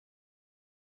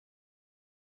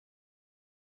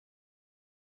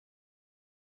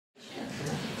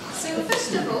So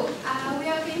first of all, we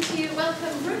are going to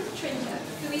welcome Ruth Trinder,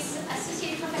 who is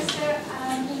Associate Professor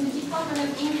in the Department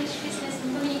of English, Business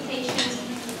and Communications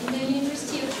in the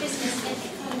University of Business and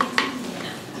Economics in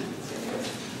Vienna.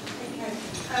 Okay,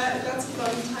 lots of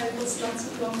long titles, lots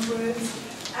of long words.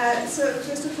 So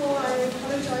first of all, I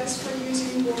apologize for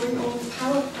using boring old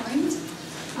PowerPoint.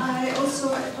 I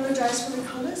also apologize for the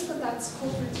colors, but that's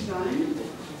corporate design.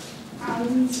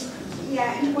 And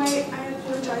yeah, in a way, I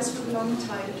apologize for the long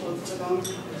title, for the long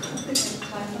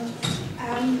title.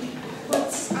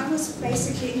 What I was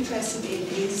basically interested in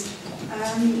is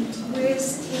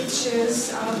whereas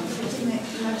teachers are pretty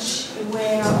much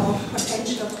aware of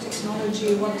potential of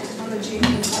technology, what technology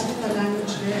can offer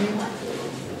language learning.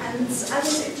 And I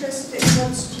was interested in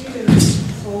what students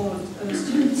thought,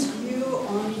 students' view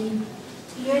on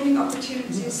learning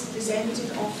opportunities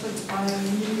presented, offered by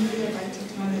new media, by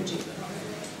technology.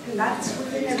 And that's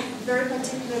within a very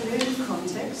particular learning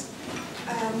context.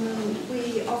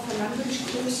 We offer language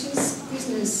courses,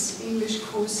 business English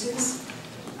courses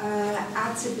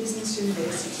at a business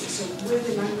university. So we're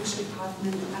the language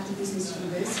department at a business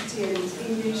university, and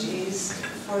English is a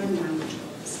foreign language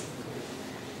course.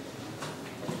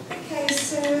 Okay,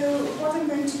 so what I'm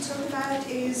going to talk about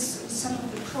is some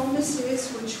of the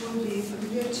promises which will be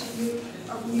familiar to you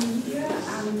of new media,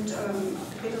 and a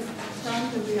bit of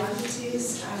background, the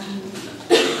realities, and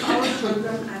our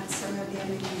program at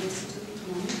Vienna University of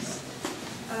Economics.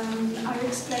 I'll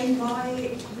explain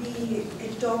why we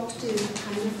adopted a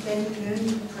kind of blended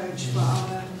learning approach for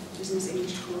our business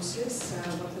English courses,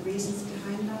 what the reasons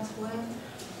behind that were.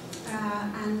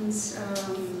 And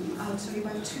I'll tell you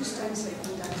about two studies I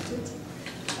conducted.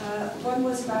 One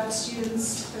was about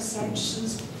students'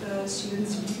 perceptions,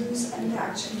 students' views, and the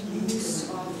actual use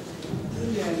of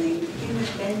e-learning in a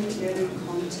blended learning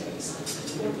context.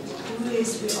 What we do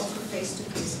is we offer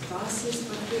face-to-face classes,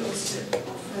 but we also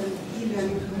offer an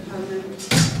e-learning component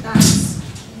that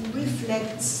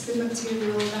reflects the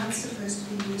material that's supposed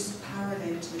to be used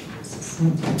parallel to the classes.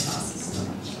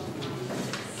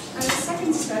 And the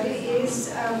second study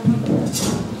is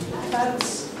about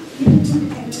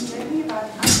independent learning, about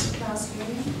after-class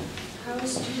learning, how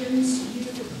students view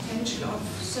the potential of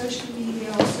social media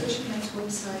or social network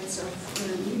sites of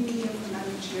new media for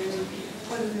language learning,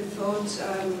 whether they thought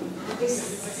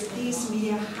these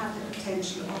media had the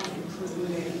potential of improving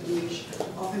their English,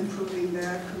 of improving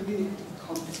their communicative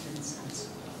competence, and so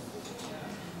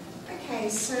on. Okay,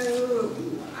 so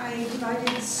I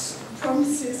divided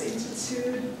promises into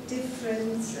two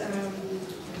different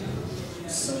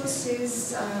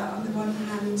sources. On the one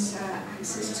hand,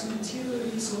 access to material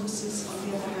resources, on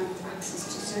the other hand, access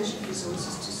to social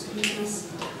resources to students.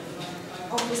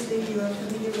 Obviously, you are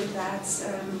familiar with that.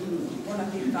 One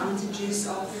of the advantages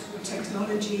of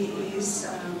technology is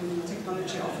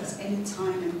technology offers any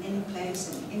time and any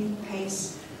place and any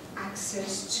pace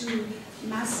access to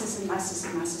masses and masses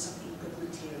and masses of input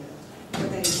material,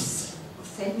 whether it's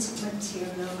authentic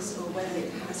materials or whether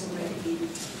it has already been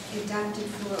adapted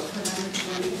for language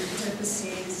learning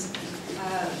purposes,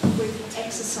 with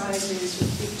exercises,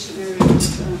 with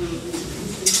dictionaries,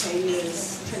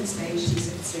 instantaneous translations,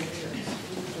 etc.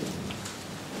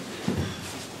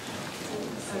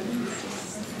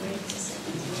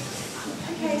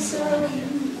 Okay, so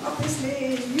obviously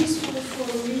useful for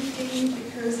reading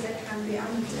because there can be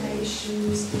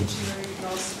annotations, dictionary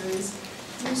glossaries,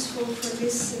 useful for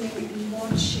listening and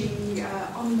watching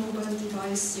on mobile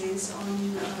devices,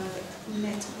 on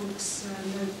netbooks,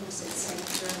 notebooks,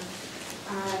 etc.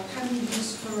 Can be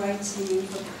used for writing and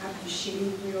for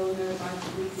publishing. We all know about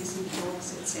reviews and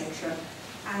blogs, etc.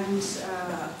 And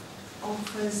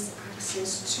offers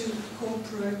access to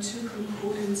corpora, to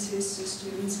concordances, so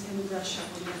students can brush up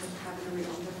on their vocabulary,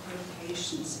 on their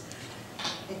quotations,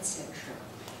 etc.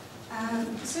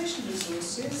 Social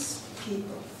resources,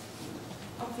 people.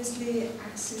 Obviously,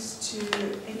 access to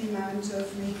any amount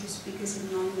of native speakers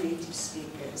and non-native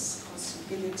speakers,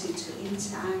 possibility to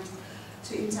interact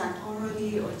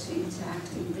orally or to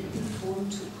interact in written form,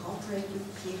 to cooperate with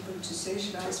people, to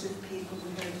socialize with people. We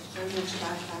heard very much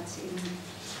about that in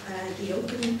the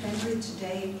opening plenary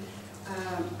today.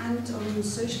 And on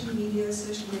social media,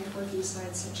 social networking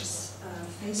sites such as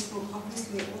Facebook,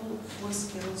 obviously all four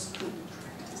skills could be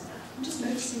practiced. I'm just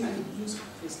noticing I use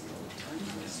obviously all the time.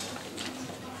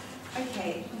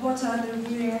 Okay, what are the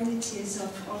realities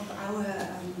of our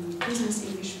business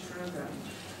English program?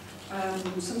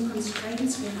 Some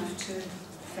constraints we have to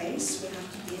face, we have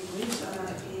to deal with,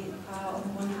 are on the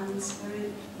one hand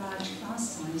very large class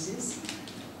sizes.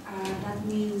 That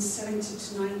means 70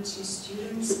 to 90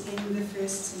 students in the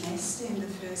first semester, in the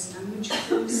first language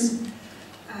course.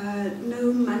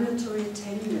 No mandatory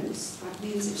attendance. That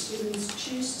means if students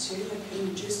choose to, they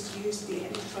can just use the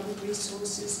electronic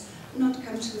resources, not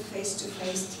come to the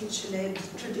face-to-face teacher-led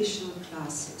traditional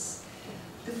classes.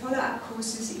 The follow-up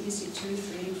course is easy to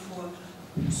read for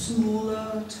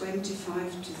smaller,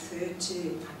 25 to 30,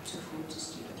 up to 40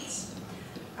 students.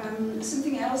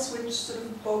 Something else which sort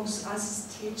of bogs us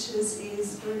as teachers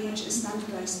is very much a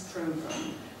standardized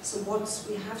program. So what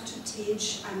we have to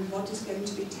teach and what is going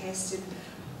to be tested,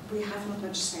 we have not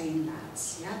much say in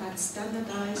that. Yeah, that's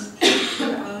standardized.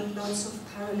 There are lots of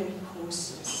parallel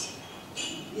courses.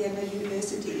 Vienna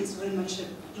University is very much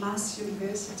a mass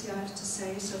university, I have to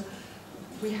say, so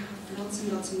we have lots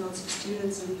and lots and lots of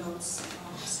students and lots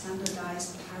of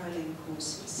standardized parallel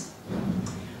courses.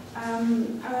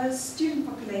 Our student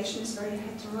population is very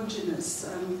heterogeneous.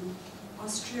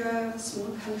 Austria,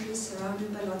 small country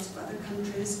surrounded by lots of other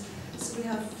countries, so we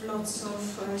have lots of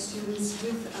students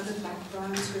with other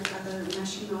backgrounds, with other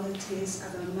nationalities,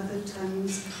 other mother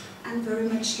tongues, and very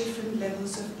much different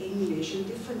levels of English and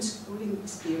different schooling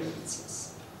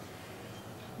experiences.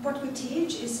 What we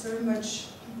teach is very much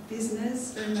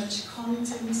business, very much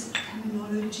content,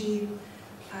 terminology,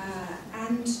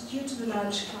 and due to the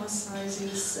large class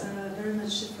sizes, very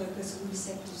much the focus on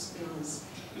receptive skills,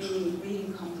 meaning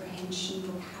reading comprehension,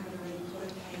 vocabulary,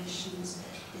 collocations,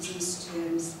 business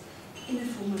terms, in a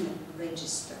formal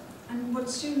register. And what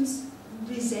students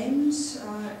resent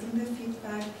in their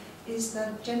feedback is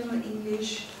that general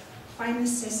English, by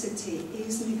necessity,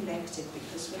 is neglected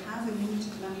because we have a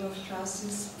limited number of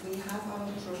classes, we have our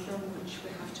program which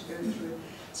we have to go through.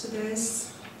 So there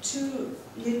is too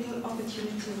little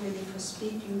opportunity really for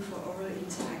speaking, for oral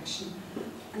interaction,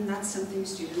 and that's something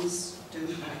students don't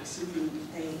like, something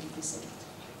they resent.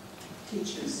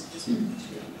 Teachers as well, to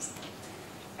be honest.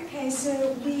 Okay,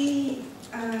 so we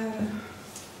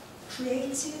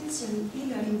created an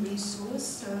e-learning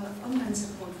resource, online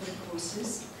support for the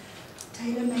courses,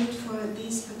 tailor-made for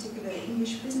these particular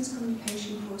English business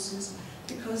communication courses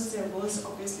because there was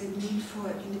obviously a need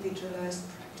for individualized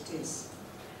practice.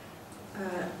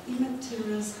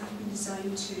 E-materials have been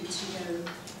designed to go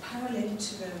parallel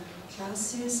to the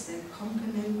classes, they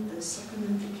complement the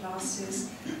supplementary classes.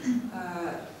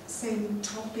 Same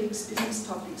topics, business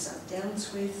topics are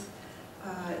dealt with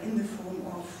in the form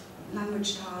of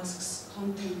language tasks,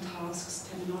 content tasks,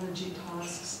 terminology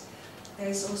tasks. There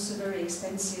is also very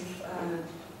extensive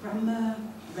grammar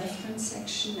reference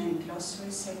section and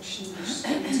glossary section which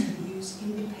students can use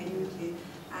independently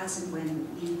as and when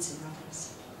needs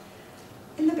arise.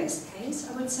 In the best case,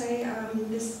 I would say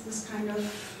this kind of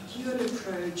dual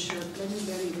approach or blended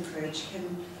learning approach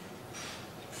can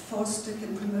foster,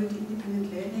 can promote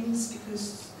independent learnings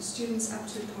because students up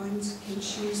to a point can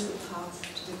choose the path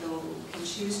to the goal, can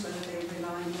choose whether they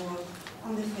rely more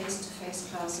on the face-to-face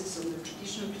classes, on the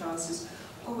traditional classes,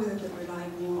 or whether they rely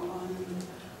more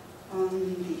on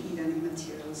the e-learning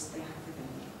materials they have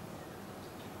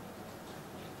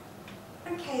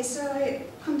available. Okay, so I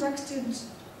conducted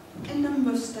a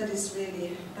number of studies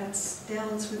really that's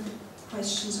dealt with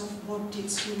questions of what did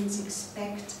students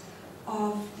expect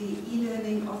of the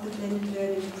e-learning, of the blended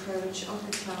learning approach, of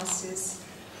the classes,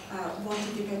 what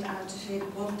did they get out of it,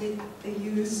 what did they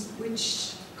use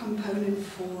which component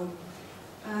for.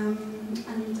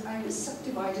 And I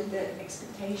subdivided the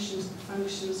expectations and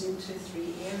functions into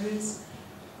 3 areas.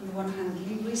 On the one hand,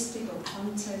 linguistic or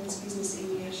content, business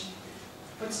English.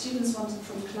 What students wanted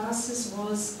from classes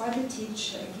was, by the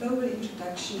teacher, a global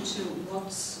introduction to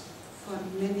what for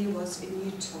many was a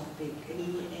new topic, a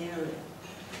new area.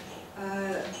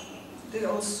 They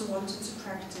also wanted to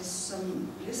practice some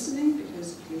listening,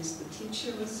 because at least the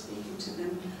teacher was speaking to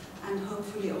them, and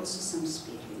hopefully also some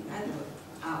speaking. And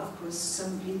of course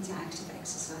some interactive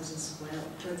exercises as well,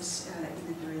 but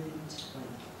in a very limited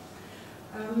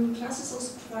way. Classes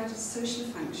also provided social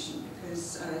function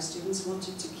because students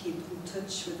wanted to keep in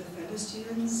touch with the fellow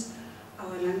students.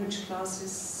 Our language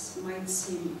classes might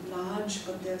seem large,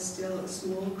 but they're still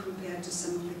small compared to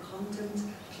some of the content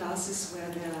classes where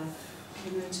there are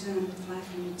 200,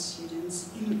 500 students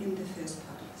in the first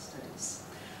part of the studies.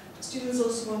 Students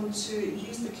also want to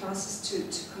use the classes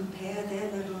to compare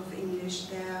their level of English,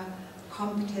 their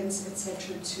competence,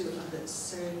 etc. to others.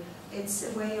 So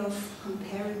it's a way of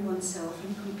comparing oneself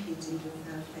and competing with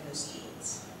their fellow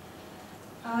students.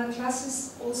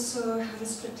 Classes also have a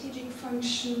strategic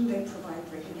function. They provide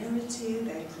regularity,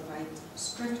 they provide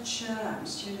structure, and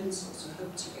students also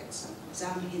hope to get some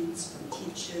exam hints from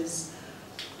teachers,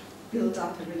 build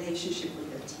up a relationship with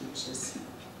their teachers.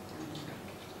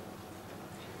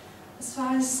 As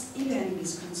far as e-learning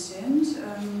is concerned,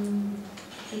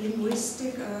 the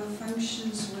linguistic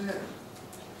functions were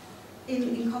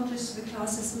in contrast to the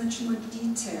classes, much more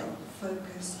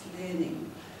detail-focused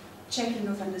learning, checking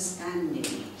of understanding,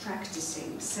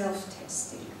 practicing,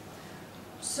 self-testing.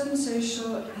 Some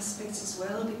social aspects as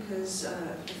well, because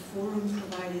the forum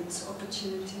provided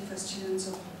opportunity for students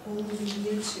of all the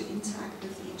year to interact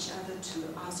with each other, to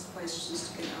ask questions,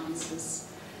 to get answers.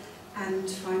 And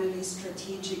finally,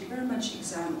 strategic, very much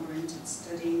exam-oriented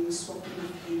studying, swapping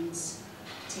of hints,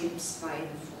 tips via the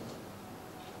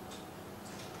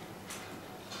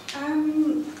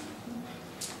forum.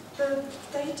 The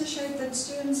data showed that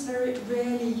students very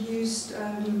rarely used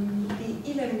the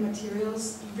e-learning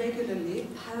materials regularly,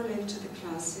 parallel to the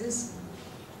classes.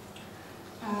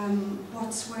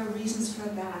 What were reasons for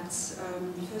that?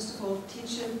 First of all,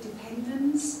 teacher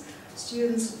dependence.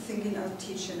 Students thinking, oh,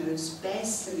 teacher knows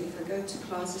best, and if I go to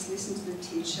classes, listen to the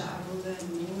teacher, I will learn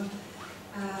more.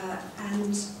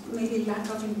 And maybe lack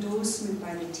of endorsement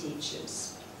by the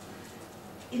teachers.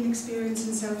 Inexperience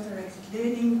in self-directed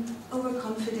learning,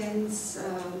 overconfidence.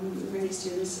 Many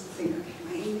students think, okay,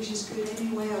 my English is good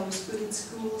anyway, I was good at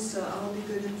school, so I'll be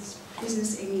good at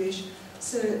business English.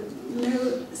 So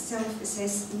no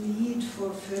self-assessed need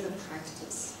for further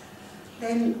practice.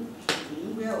 Then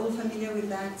we are all familiar with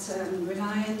that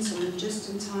reliance on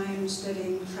just-in-time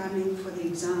studying, cramming for the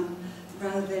exam,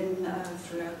 rather than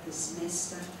throughout the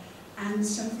semester. And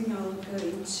something I'll go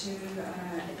into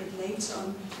a bit later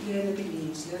on, learner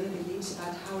beliefs. Learner beliefs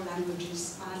about how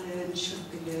languages are learned, should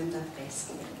be learned, are best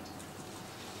learned.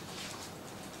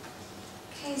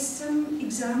 Okay, some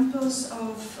examples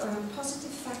of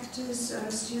positive factors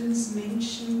students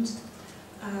mentioned,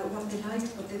 what they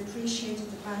liked, what they appreciated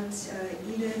about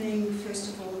e-learning. First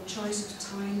of all, choice of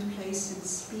time, place and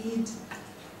speed.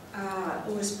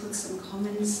 Always put some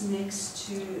comments next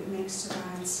to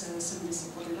that. Somebody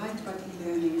said what I liked about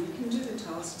e-learning. You can do the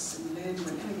tasks and learn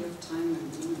whenever you have time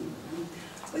and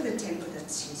with a tempo that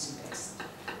suits you best.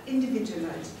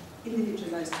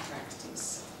 Individualized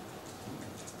practice.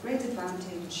 Great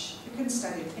advantage. You can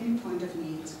study at any point of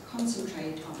need.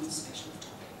 Concentrate on special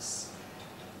topics.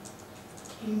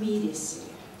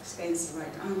 Immediacy. Explains the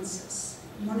right answers.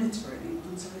 Monitoring,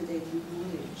 consolidating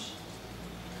knowledge.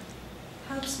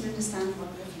 Helps me understand what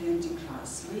we've learned in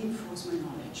class, reinforce my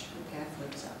knowledge, prepare for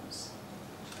exams.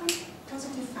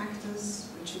 Positive factors,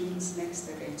 which means next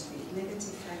they're going to be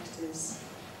negative factors.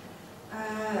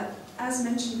 As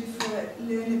mentioned before,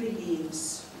 learner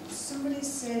beliefs. Somebody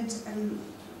said, and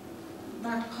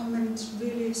that comment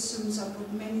really sums up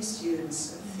what many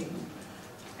students think.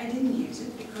 I didn't use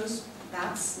it because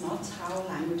that's not how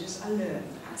languages are learned,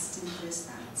 as simple as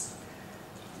that.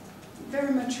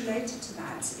 Very much related to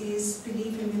that is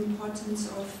believing in the importance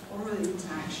of oral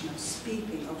interaction, of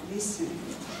speaking, of listening.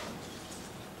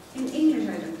 In English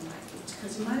I don't like it,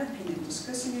 because in my opinion,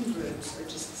 discussing in groups or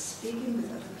just speaking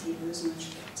with other people is much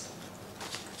better.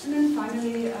 And then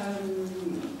finally,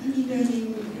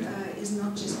 e-learning is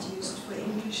not just used for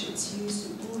English, it's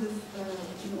used in all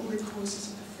the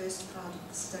courses of the first part of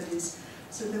the studies.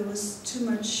 So there was too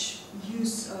much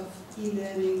use of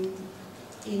e-learning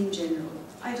in general.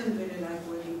 I don't really like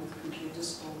working with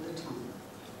computers all the time.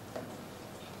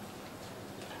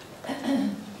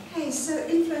 Okay, so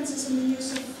influences in the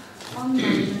use of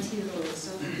online materials,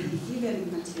 of the e-learning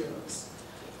materials.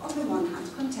 On the one hand,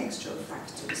 contextual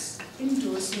factors,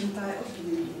 endorsement by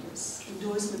opinion leaders,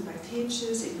 endorsement by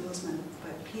teachers, endorsement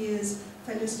by peers,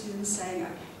 fellow students saying,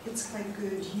 okay, it's quite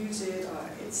good, use it, or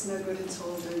it's no good at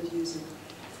all, don't use it.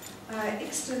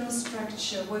 External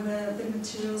structure, whether the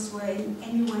materials were in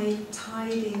any way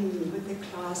tied in with the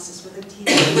classes, whether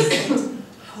teachers had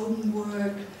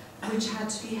homework which had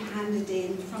to be handed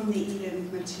in from the e-learning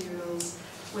materials,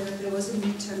 whether there was a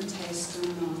midterm test or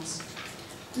not.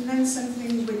 And then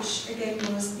something which again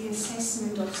was the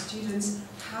assessment of students,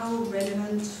 how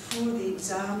relevant for the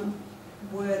exam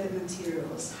were the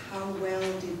materials, how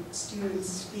well did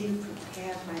students feel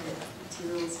prepared by the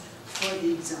materials for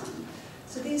the exam.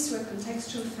 So these were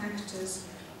contextual factors,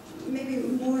 maybe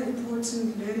more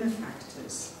important learner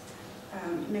factors.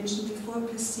 Mentioned before,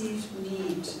 perceived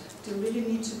need. Do I really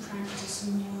need to practice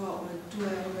more, or do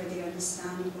I already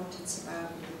understand what it's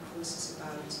about, what the course is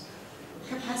about?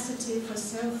 Capacity for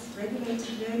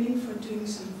self-regulated learning, for doing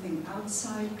something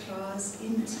outside class,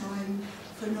 in time,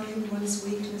 for knowing one's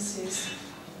weaknesses.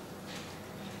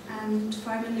 And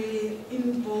finally,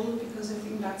 in bold, because I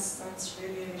think that's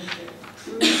really the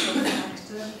crucial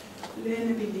factor,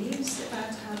 learner beliefs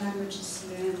about how language is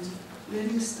learned,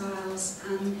 learning styles,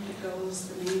 and the goals,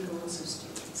 the main goals of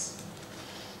students.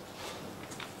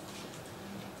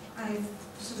 I've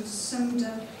sort of summed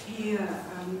up here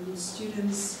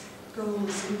students'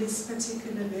 goals in this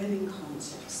particular learning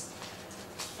context.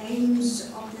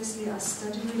 aims obviously are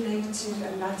study related,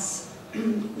 and that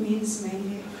means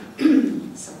mainly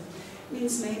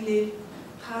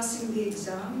passing the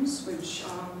exams, which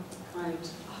are quite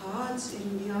hard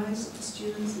in the eyes of the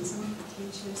students and some of the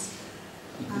teachers,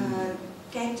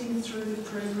 getting through the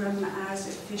program as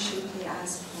efficiently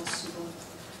as possible.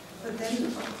 But then,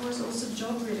 of course, also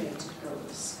job-related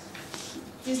goals.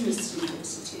 Business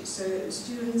university, so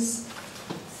students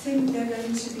think they're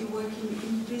going to be working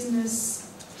in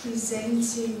business,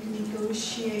 presenting,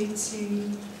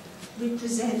 negotiating,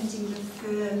 representing the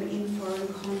firm in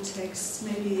foreign contexts,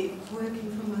 maybe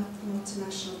working for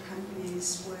multinational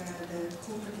companies where the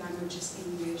corporate language is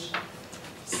English.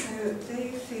 So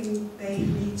they think they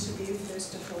need to be,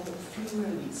 first of all,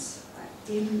 fluent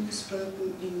in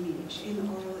spoken English, in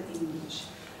oral English.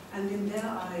 And in their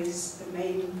eyes, the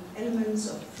main elements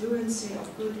of fluency,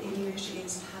 of good English,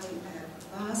 is having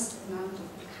a vast amount of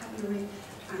vocabulary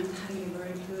and having a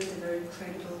very good, a very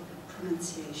credible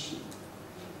pronunciation.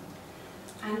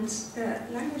 And the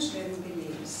language learning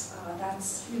believes that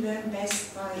you learn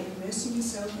best by immersing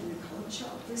yourself in the culture,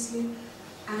 obviously,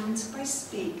 and by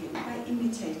speaking, by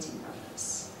imitating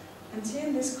others. And here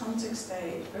in this context,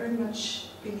 they very much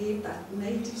believe that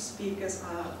native speakers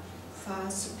are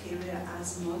far superior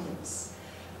as models.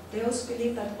 They also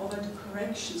believe that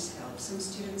auto-corrections help. Some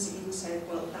students even say,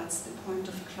 well, that's the point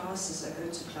of classes. I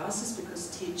go to classes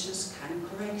because teachers can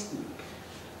correct me.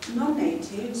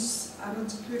 Non-natives are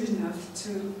not good enough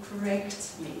to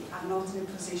correct me, are not in a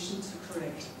position to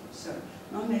correct me. So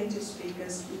non-native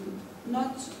speakers,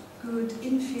 not good,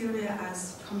 inferior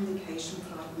as communication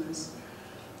partners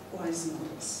or as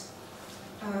models.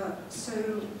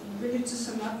 So really to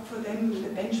sum up for them, the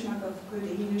benchmark of good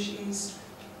English is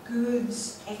good,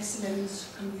 excellent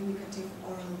communicative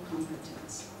oral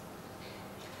competence.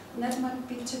 And that might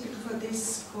be typical for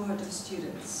this cohort of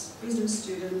students, business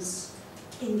students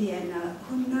in Vienna,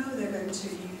 who know they're going to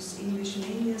use English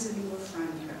mainly as a lingua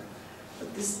franca,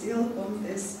 but they still want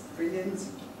this brilliant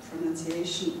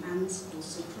pronunciation and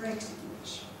also correct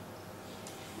English.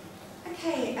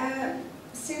 Okay,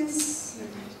 since, let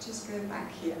me just go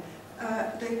back here,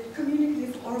 the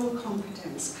communicative oral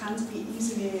competence can't be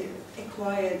easily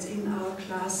acquired in our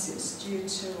classes due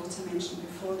to what I mentioned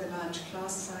before, the large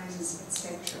class sizes,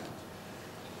 etc.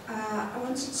 I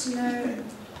wanted to know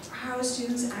how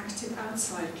students acted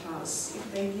outside class,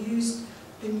 if they used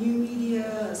the new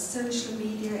media, social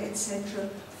media, etc.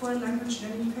 for language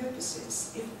learning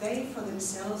purposes, if they for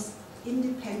themselves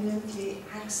independently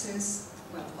access,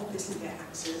 well, obviously they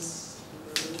access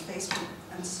Facebook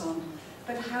and so on,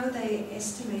 but how they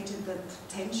estimated the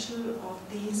potential of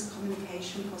these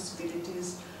communication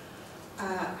possibilities,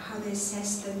 how they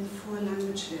assessed them for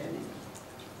language learning.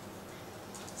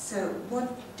 So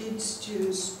what did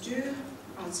students do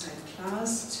outside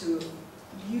class to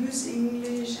use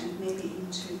English and maybe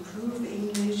even to improve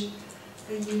English?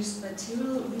 They used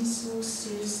material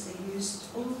resources, they used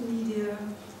old media,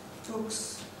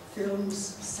 books, films,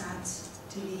 SAT,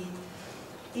 TV,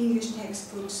 English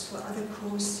textbooks for other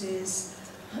courses.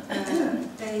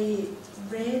 They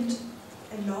read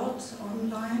a lot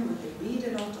online, or they read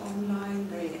a lot online.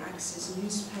 They access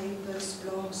newspapers,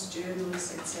 blogs,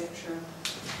 journals, etc.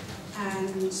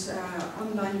 And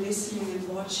online listening and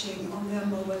watching on their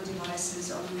mobile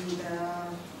devices, on their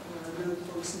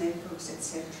notebooks, netbooks,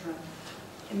 etc.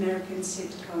 American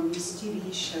sitcoms,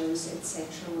 TV shows,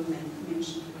 etc. were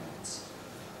mentioned here.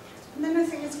 And then I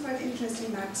think it's quite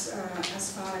interesting that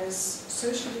as far as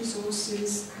social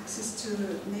resources, access to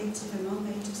native and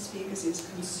non-native speakers is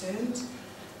concerned,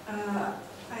 I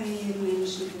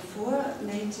mentioned before,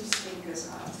 native speakers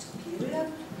are superior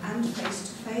and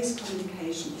face-to-face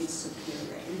communication is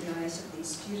superior in the eyes of these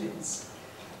students.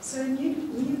 So new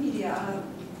media are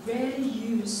rarely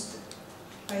used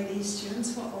by these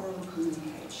students for oral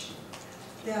communication.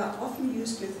 They are often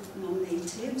used with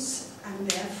non-natives, and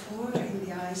therefore, in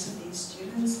the eyes of these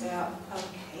students, they are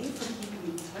okay for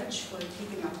keeping in touch, for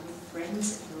keeping up with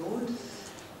friends abroad,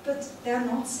 but they are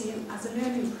not seen as a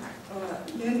learning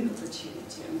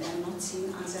opportunity, and they are not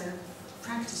seen as a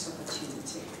practice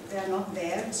opportunity. They are not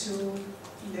there to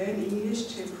learn English,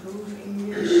 to improve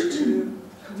English, to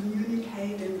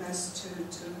communicate, and thus to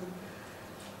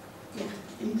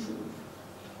improve.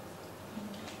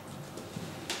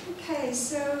 Okay,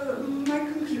 so my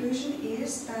conclusion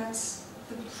is that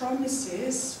the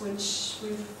promises, which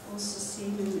we've also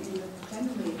seen in the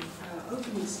plenary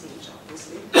opening speech,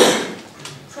 obviously,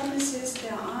 promises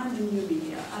there are in the new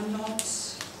media are not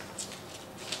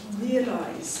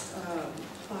realized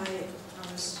by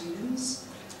our students.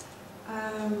 I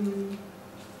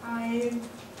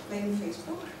blame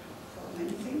Facebook for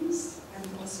many things. and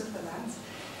also for that.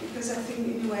 Because I think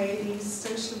in a way these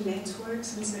social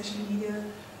networks and social media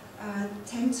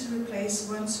tend to replace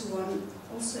one-to-one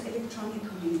also electronic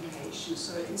communication.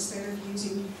 So instead of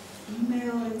using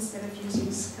email, instead of using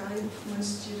Skype,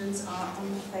 most students are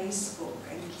on Facebook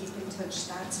and keep in touch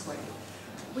that way.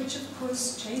 Which of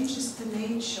course changes the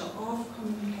nature of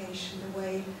communication, the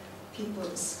way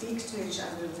people speak to each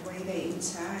other, the way they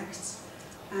interact,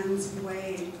 and the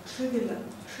way it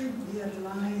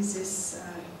trivializes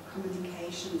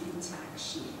communication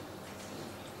interaction.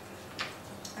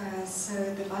 So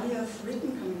the value of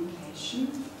written communication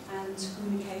and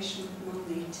communication with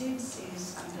non-natives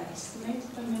is underestimated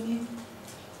by many,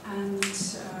 and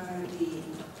the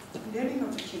learning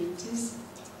opportunities,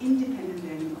 independent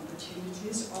learning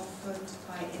opportunities offered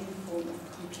by any form of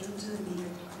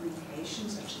computer-mediated communication,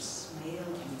 such as mail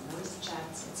and voice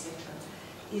chats, etc.,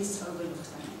 is overlooked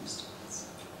by many students.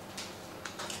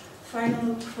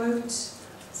 Final quote.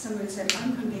 Somebody said,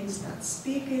 I'm convinced that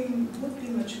speaking would be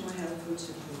much more helpful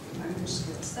to improve language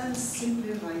skills than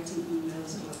simply writing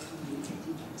emails or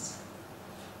communicating voice.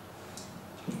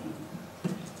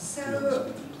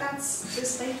 So that's the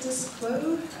status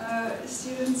quo.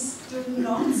 Students do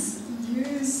not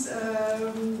use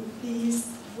these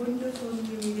wonderful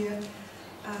new media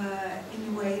in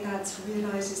a way that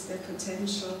realizes their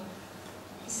potential.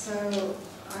 So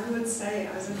I would say,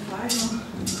 as a final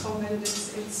comment,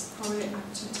 it's probably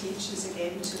up to teachers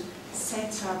again to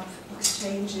set up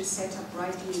exchanges, set up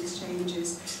writing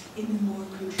exchanges in a more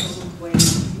controlled way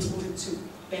in order to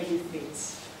benefit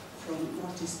from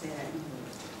what is there in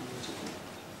the technology.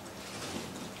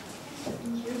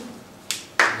 Thank you.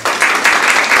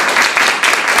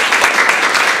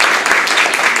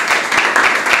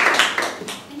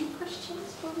 Any questions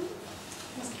for me?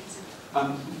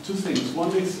 Two things.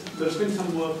 One is, there's been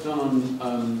some work done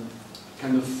on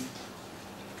kind of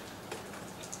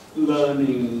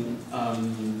learning,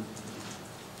 kind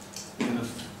of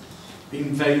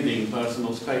invading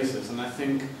personal spaces, and I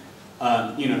think,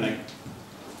 you know, like,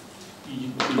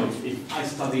 if I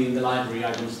study in the library,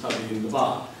 I don't study in the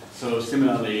bar. So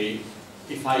similarly,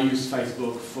 if I use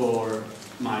Facebook for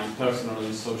my personal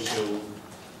and social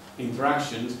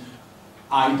interactions,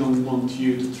 I don't want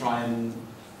you to try and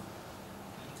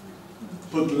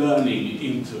put learning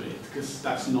into it, because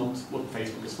that's not what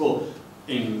Facebook is for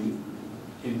in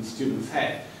students'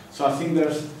 head. So I think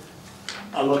there's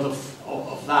a lot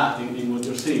of that in what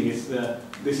you're seeing, is that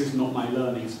this is not my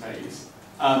learning space.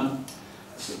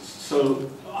 So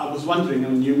I was wondering,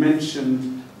 and you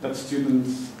mentioned that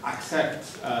students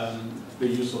accept the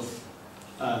use of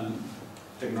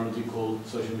technology called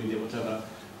social media, whatever,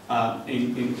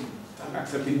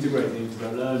 accept integrating into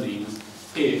their learning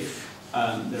if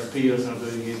their peers are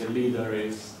doing it, the leader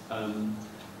is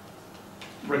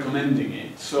recommending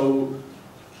it. So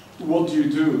what do you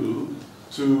do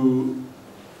to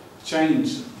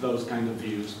change those kind of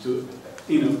views, to,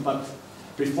 you know, but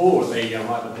before they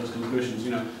arrive at those conclusions,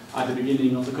 you know, at the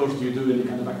beginning of the course, do you do any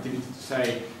kind of activity to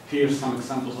say, here's some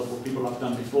examples of what people have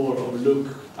done before, or look,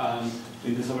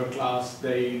 in this other class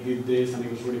they did this and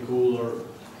it was really cool, or,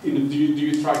 you know, do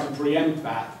you try to preempt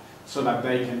that so that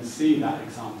they can see that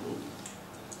example?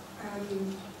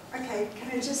 Okay,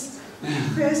 can I just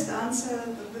first answer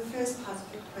the first part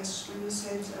of the question? You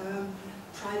said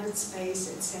private space,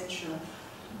 etc.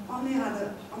 On the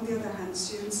other hand,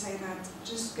 students say that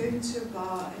just going to a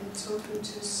bar and talking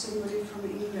to somebody from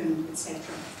England, etc.,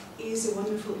 is a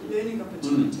wonderful learning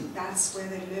opportunity. That's where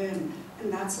they learn,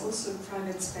 and that's also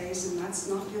private space, and that's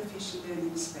not the official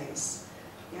learning space.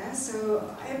 Yeah,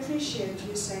 so I appreciate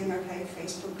you saying, okay,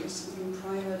 Facebook is something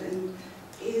private and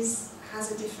has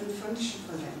a different function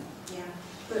for them. Yeah,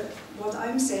 but what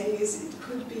I'm saying is it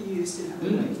could be used in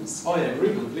other ways. Oh, I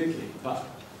agree completely. But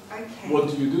what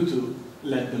do you do to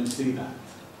let them see that?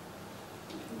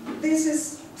 This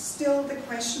is still the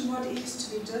question: what is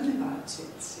to be done about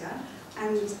it? Yeah,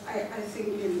 and I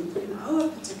think in our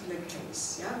particular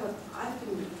case, yeah, what I've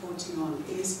been reporting on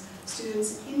is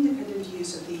students' independent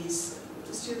use of these,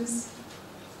 students'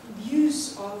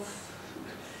 use of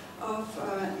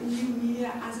new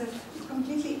media as a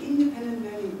completely independent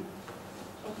learning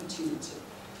opportunity.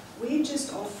 We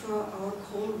just offer our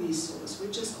core resource.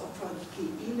 We just offer the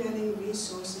e-learning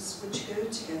resources which go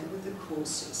together with the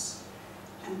courses.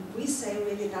 And we say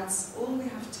really that's all we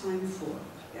have time for.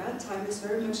 Yeah, time is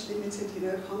very much limited, you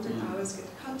know, content hours get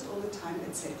cut all the time,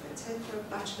 etc., etc.,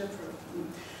 bachelor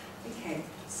program. Okay,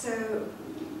 so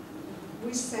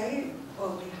we say, or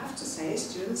we have to say,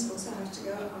 students also have to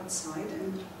go outside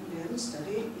and learn,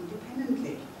 study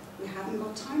independently. We haven't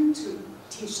got time to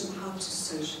teach them how to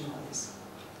socialize.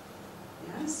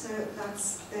 Yeah, so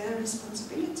that's their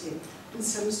responsibility. And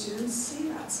some students see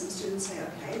that. Some students say,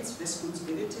 okay, it's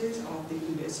responsibility of the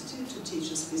university to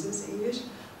teach us business English.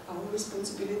 Our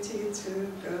responsibility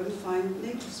to go and find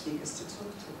native speakers to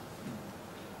talk to.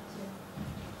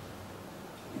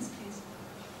 Yes, please.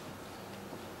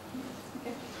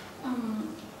 Okay.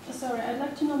 Sorry, I'd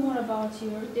like to know more about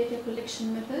your data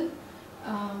collection method.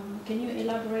 Can you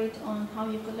elaborate on how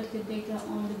you collected data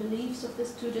on the beliefs of the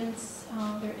students,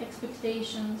 their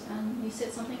expectations, and you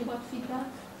said something about feedback?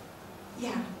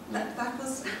 Yeah,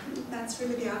 that's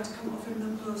really the outcome of a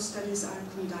number of studies I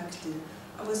conducted.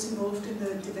 I was involved in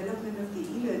the development of the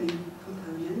e-learning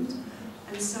component,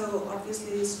 and so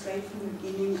obviously straight from the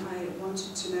beginning I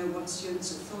wanted to know what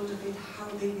students thought of it, how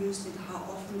they used it, how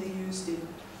often they used it,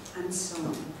 and so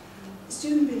on.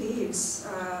 Student beliefs,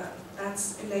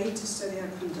 that's a later study I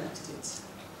conducted.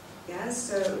 Yeah,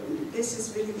 so this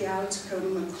is really the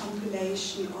outcome, a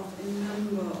compilation of a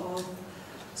number of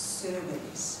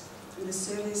surveys. And the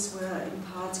surveys were in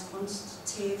part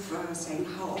quantitative, saying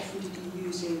how often did you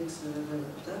use it,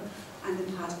 and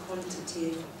in part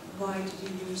qualitative, why did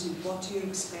you use it, what do you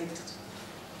expect,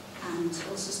 and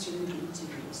also student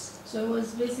interviews. So it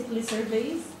was basically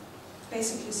surveys?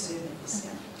 Basically surveys,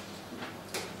 yeah.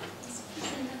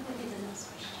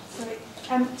 Sorry,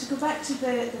 to go back to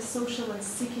the social and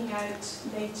seeking out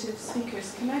native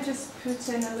speakers, can I just put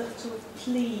in a little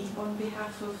plea on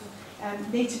behalf of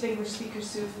native English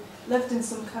speakers who've lived in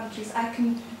some countries? I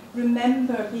can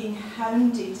remember being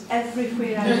hounded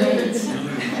everywhere I went,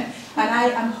 and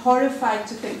I am horrified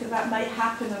to think that that might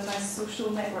happen on my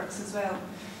social networks as well.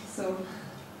 So.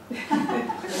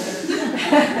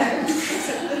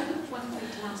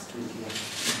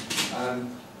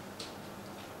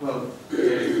 Well,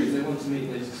 if they want to meet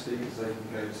native speakers, they can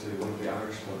go to one of the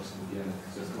Irish clubs in Vienna,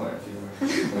 because there's quite a few.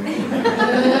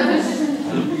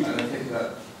 And I think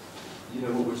that, you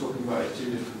know, what we're talking about is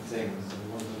two different things.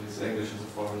 One is English as a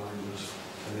foreign language,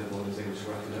 and the other one is English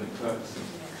for academic purposes.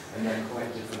 And they're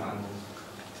quite different animals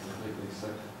completely.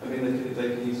 So, I mean, they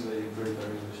can easily improve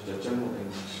their English, their general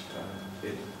English,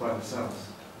 by themselves.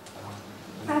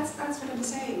 That's what I'm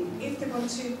saying. If they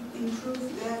want to improve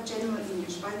their general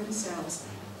English by themselves,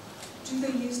 do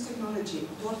they use technology?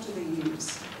 What do they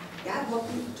use? Yeah, what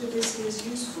do they see as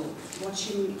useful?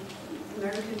 Watching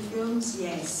American films?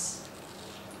 Yes.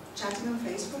 Chatting on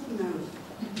Facebook? No.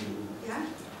 Yeah?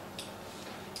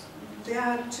 They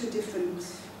are two different,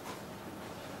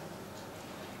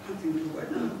 I can't think of the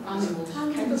word now. Animals.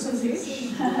 Chemicals and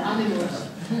fish? Animals.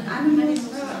 Animals.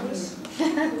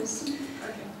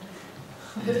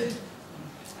 Okay.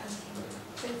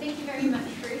 So thank you very much,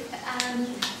 Ruth.